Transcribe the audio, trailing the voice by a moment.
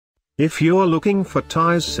If you're looking for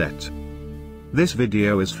ties set, this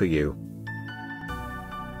video is for you.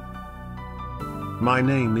 My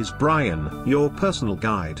name is Brian, your personal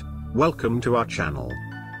guide. Welcome to our channel.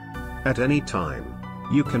 At any time,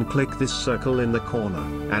 you can click this circle in the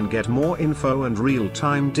corner and get more info and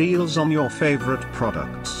real-time deals on your favorite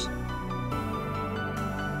products.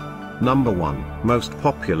 Number 1, Most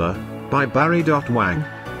Popular, by Barry.Wang.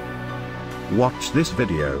 Watch this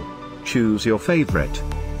video. Choose your favorite.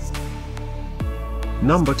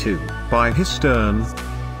 Number 2, by Hisdern.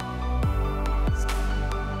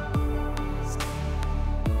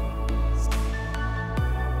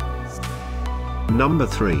 Number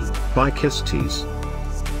 3, by KissTies.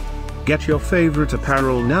 Get your favorite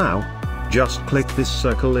apparel now. Just click this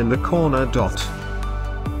circle in the corner dot.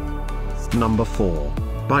 Number 4,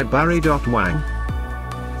 by Barry.Wang.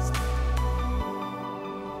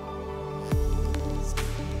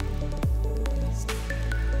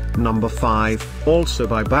 Number 5, also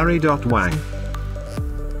by Barry.Wang.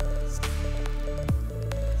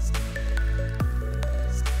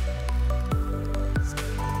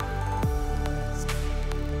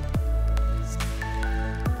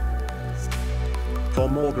 For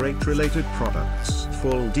more great related products,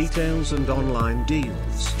 full details and online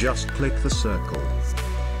deals, just click the circle.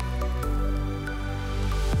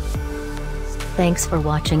 Thanks for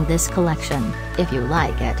watching this collection. If you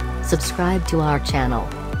like it, subscribe to our channel.